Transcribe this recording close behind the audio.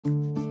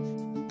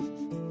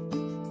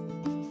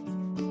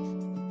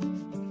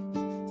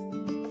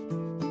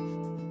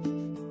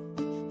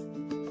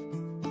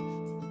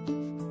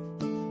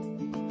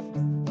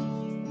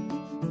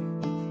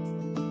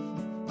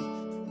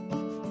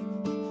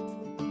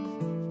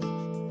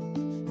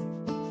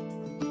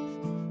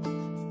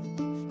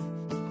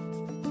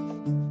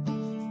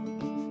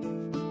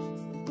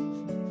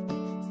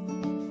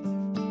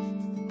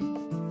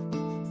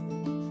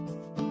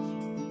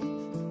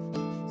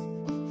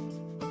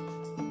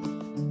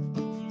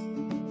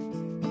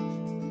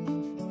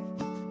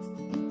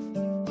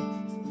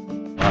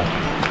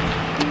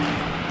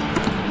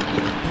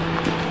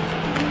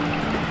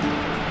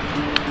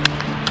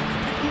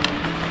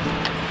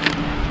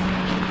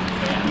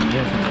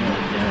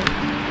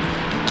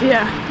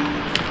Yeah.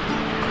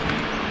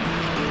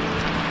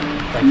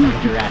 Like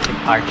some Jurassic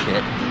Park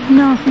shit. I don't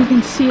know if you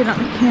can see it on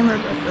the camera,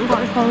 but the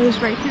waterfall is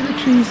right through the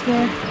trees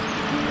there.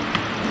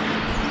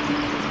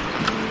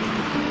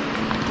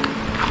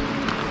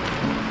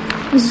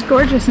 This is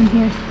gorgeous in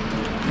here.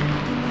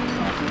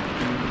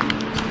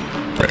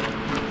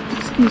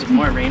 Excuse me.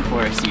 More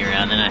rainforesty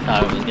around than I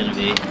thought it was going to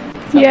be.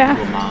 Yeah.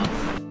 Cool moss.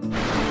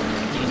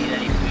 Do you need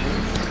any food?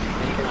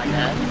 Anything like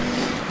that?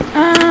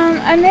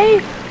 I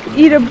may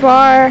eat a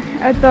bar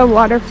at the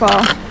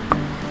waterfall.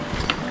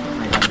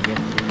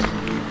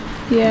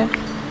 Yeah.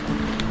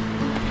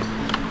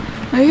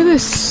 Look at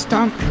this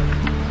stump.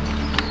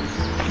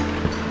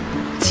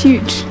 It's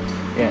huge.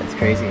 Yeah, it's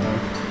crazy, huh?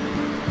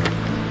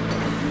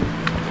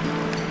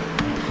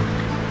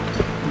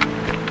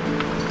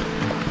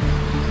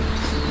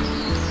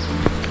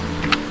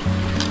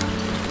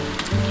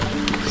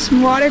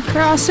 Some water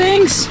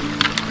crossings.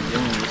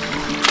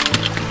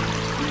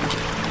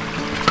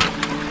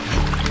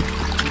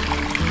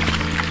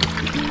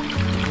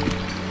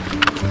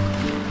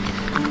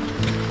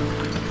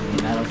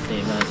 That'll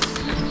save us,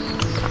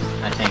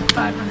 I think,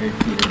 500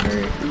 feet of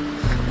dirt.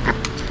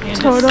 And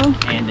Total?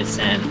 And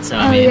descent, so Oh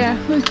I mean...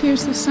 yeah, look,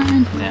 here's the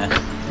sign. Yeah.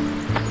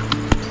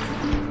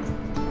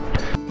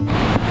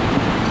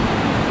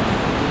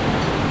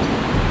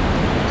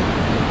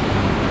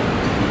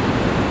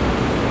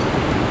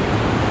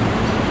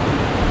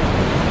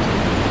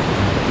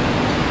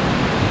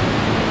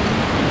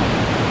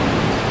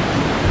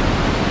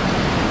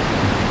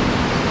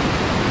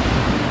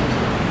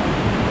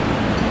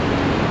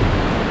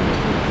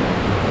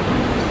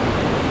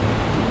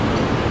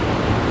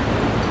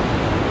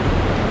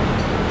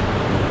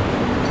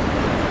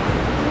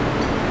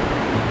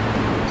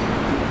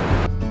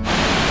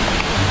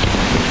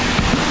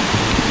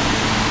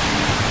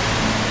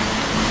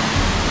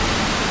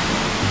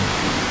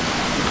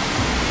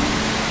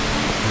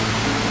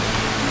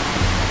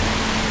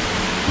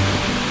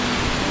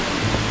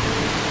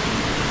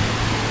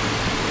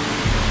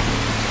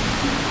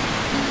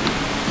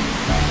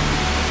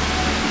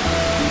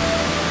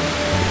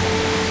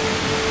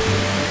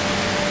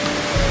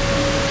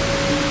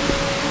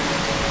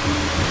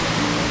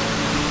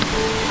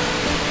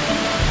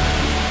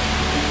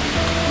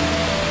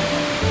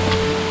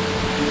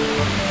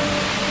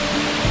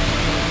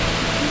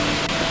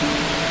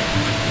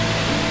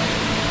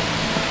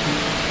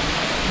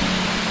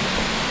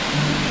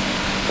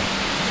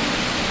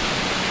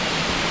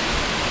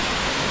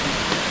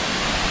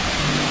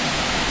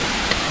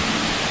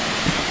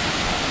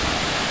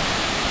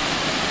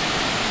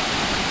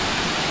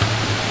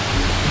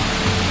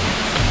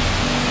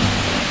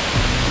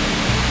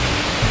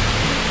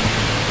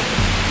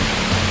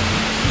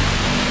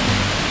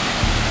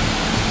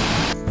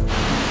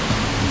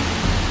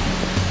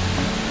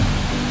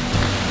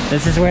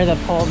 This is where the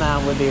pole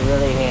mount would be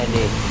really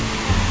handy.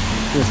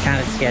 This is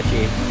kind of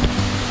sketchy.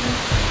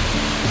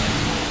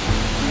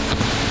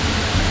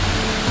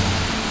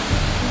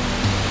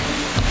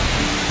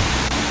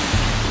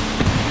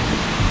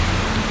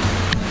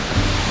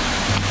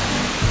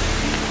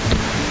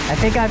 I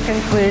think I've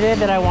concluded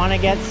that I want to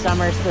get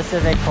summer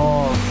specific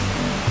poles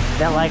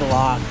that like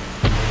lock.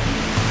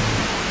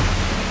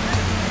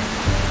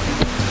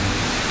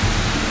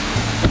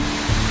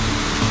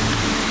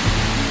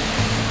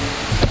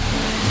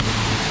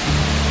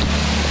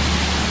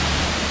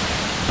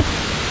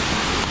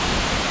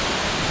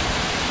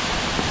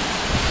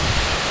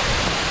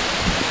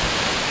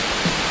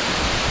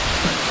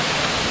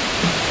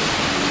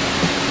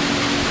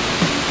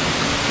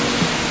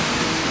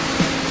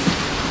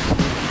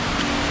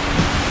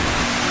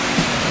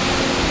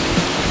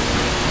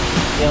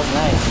 Feels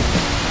nice.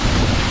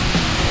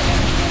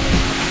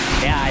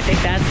 Yeah, I think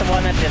that's the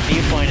one that the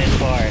viewpoint is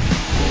for.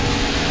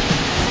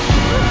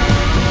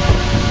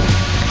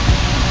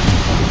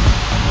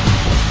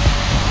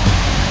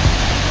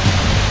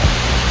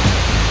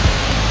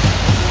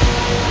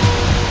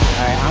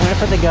 Alright, I'm gonna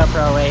put the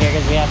GoPro right here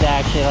because we have to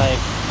actually like...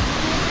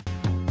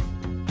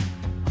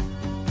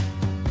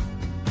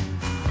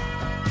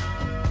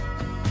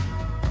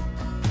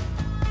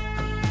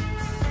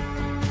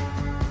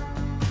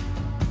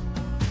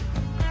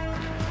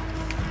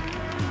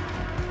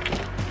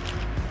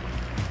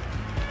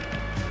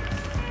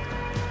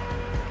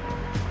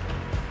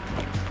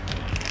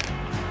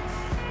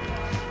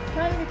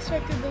 Kind of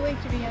expected the lake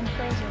to be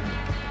unfrozen.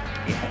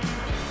 Yeah.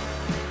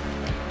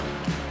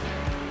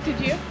 Did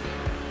you?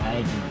 I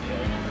didn't do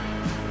it.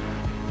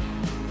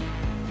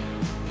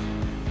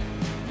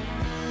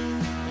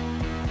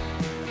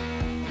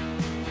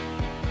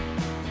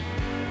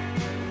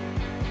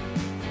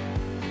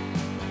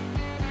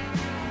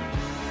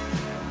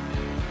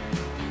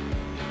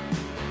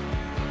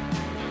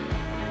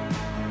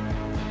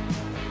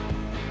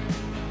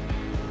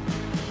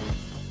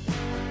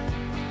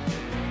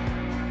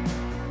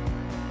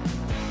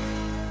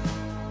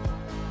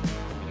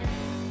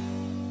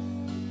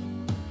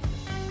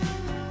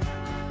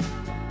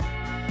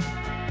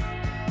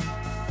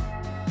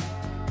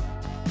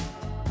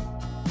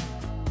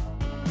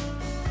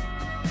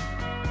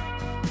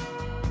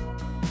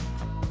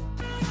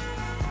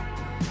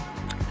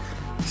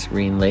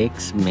 Serene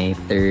Lakes, May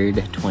 3rd,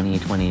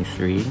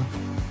 2023.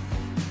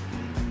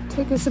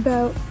 Took us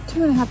about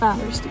 2.5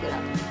 hours to get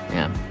up.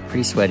 Yeah,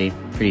 pretty sweaty,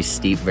 pretty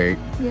steep vert.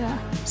 Yeah,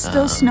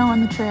 still snow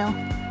on the trail.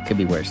 Could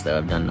be worse though.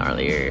 I've done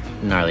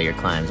gnarlier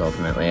climbs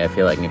ultimately. I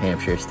feel like New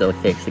Hampshire still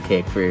takes the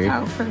cake for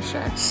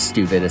sure.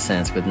 Stupid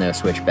ascents with no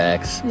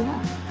switchbacks.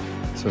 Yeah.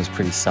 So it's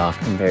pretty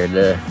soft compared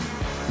to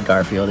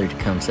Garfield or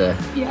Tecumseh.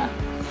 Yeah,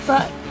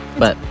 but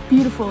it's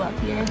beautiful up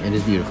here. It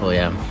is beautiful,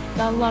 yeah.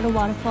 Got a lot of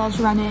waterfalls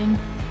running.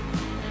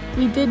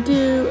 We did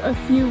do a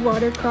few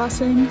water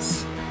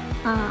crossings.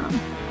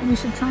 We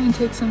should try and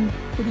take some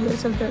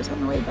videos of those on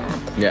the way back.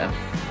 Yeah.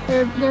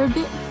 They're a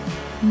bit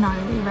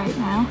gnarly right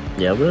now.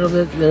 Yeah, a little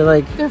bit.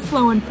 They're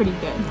flowing pretty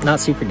good. Not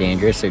super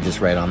dangerous. They're just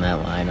right on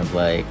that line of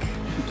like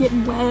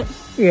getting wet.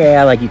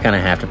 Yeah, like you kind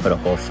of have to put a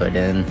whole foot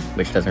in,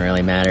 which doesn't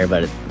really matter,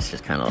 but it's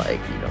just kind of like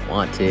you don't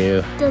want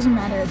to. Doesn't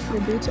matter if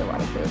your boots are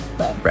waterproof,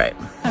 but right.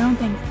 I don't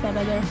think that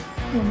other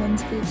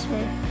woman's boots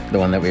were. The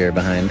one that we were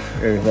behind,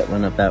 or that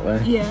went up that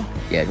way? Yeah.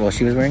 Yeah, well,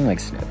 she was wearing like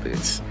snow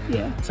boots.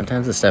 Yeah.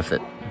 Sometimes the stuff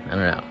that, I don't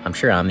know, I'm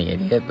sure I'm the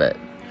idiot, but a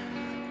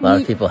lot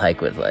of people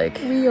hike with like...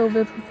 We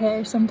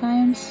over-prepare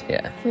sometimes.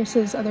 Yeah.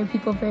 Versus other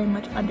people very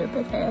much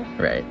under-prepare.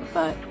 Right.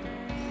 But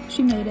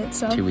she made it,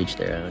 so. To each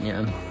their own,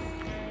 yeah.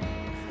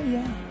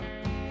 Yeah.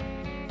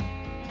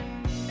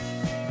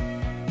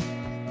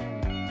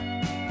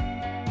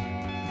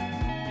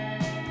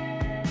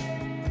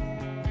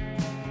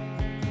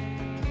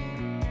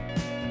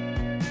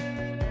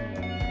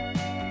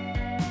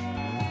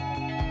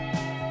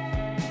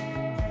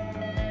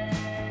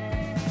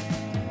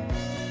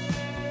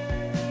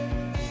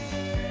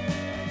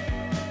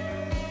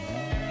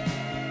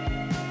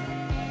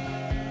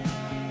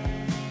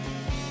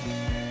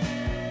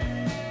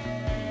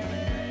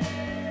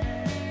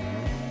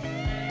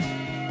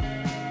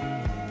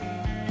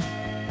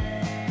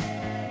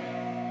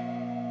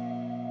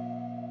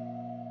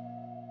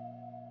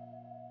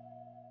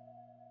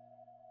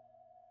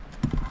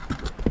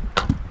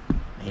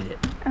 Made it.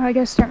 Oh, I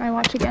gotta start my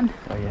watch again.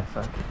 Oh yeah,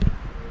 fuck.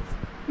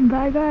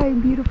 Bye-bye,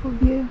 beautiful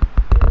view.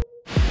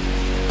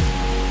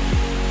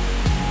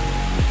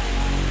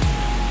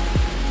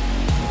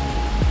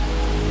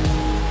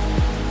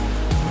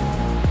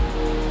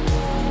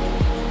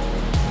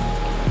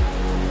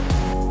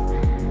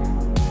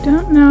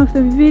 Don't know if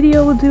the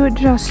video will do it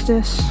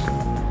justice,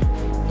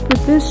 but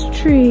this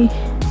tree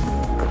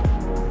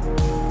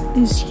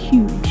is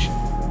huge.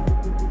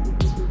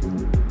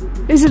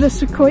 Is it a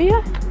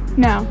sequoia?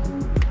 No.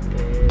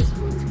 It's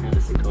kind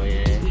of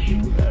sequoia-ish,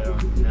 but I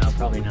don't know,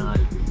 probably not.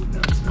 No,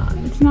 it's not.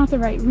 It's not the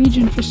right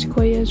region for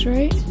sequoias,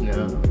 right? No, I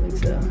don't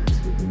think so.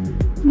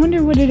 I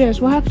wonder what it is.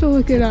 We'll have to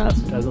look it up.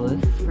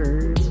 Douglas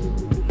fir?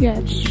 Yeah,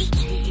 it's just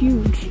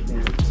huge.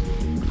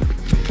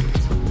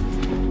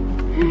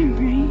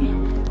 Alright.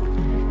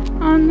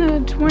 On the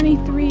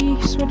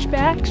 23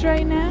 switchbacks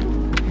right now.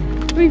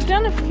 We've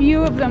done a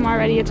few of them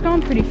already. It's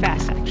going pretty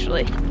fast,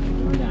 actually.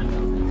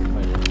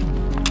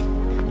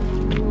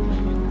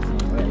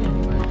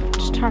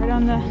 Just hard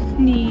on the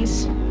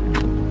knees.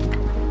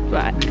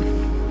 But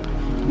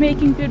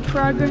making good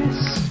progress.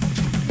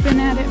 Been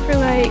at it for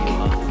like,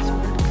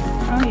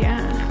 oh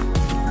yeah.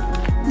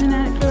 Been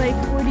at it for like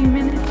 40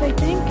 minutes, I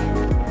think.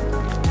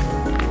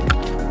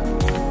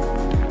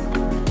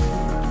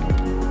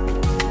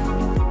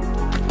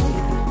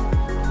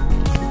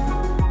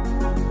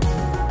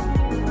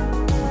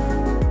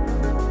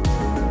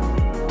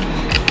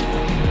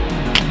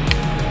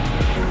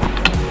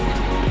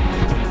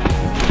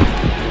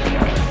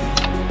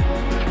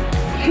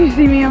 You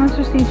see me almost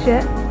just eat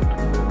shit.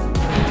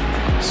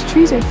 These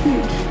trees are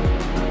huge.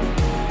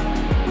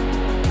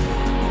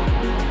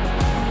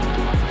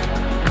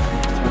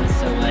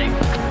 So like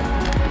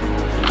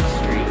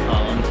straight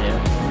column too.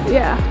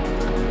 Yeah.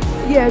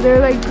 Yeah, they're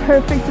like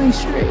perfectly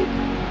straight.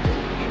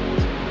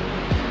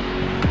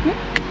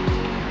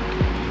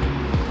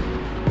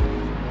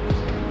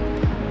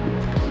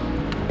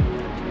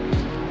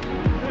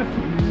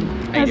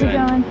 How's it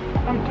going?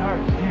 I'm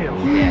tired as hell.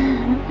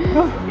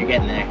 Yeah. You're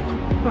getting there.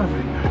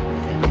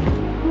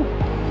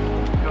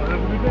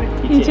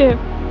 You too.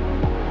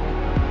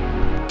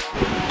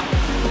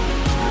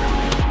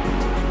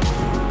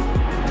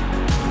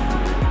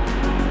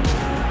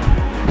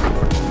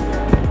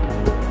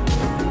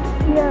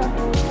 Yeah.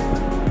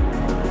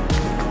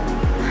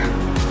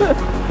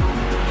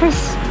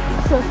 It's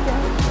so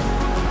scary.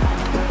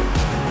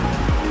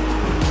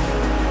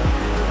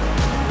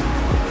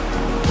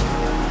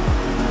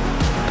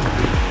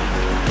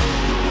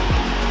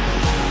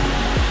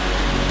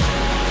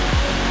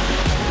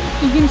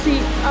 You can see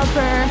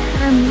upper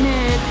or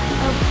mid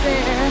up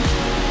there.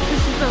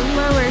 This is the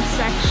lower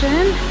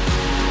section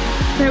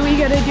that we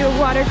gotta do a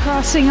water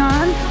crossing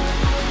on.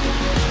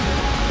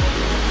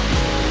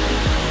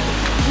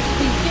 Just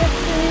be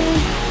careful.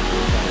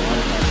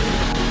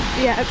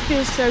 Yeah, it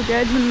feels so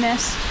good, the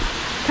mist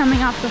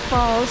coming off the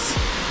falls.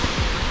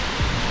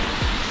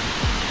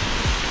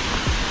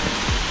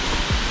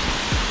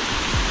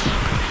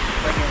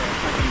 Like a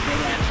fucking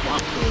big ass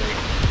swamp cooler.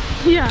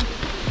 Yeah.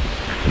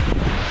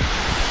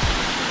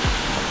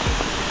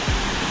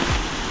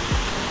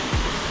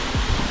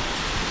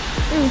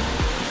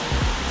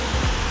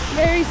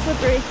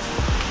 slippery.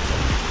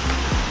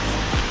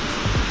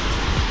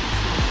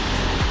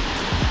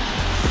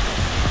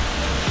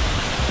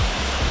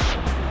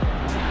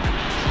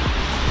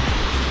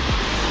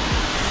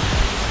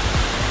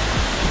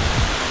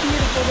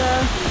 Beautiful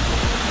though.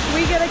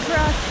 We gotta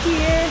cross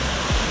here,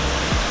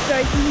 so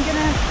I'm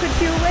gonna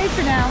put you away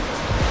for now.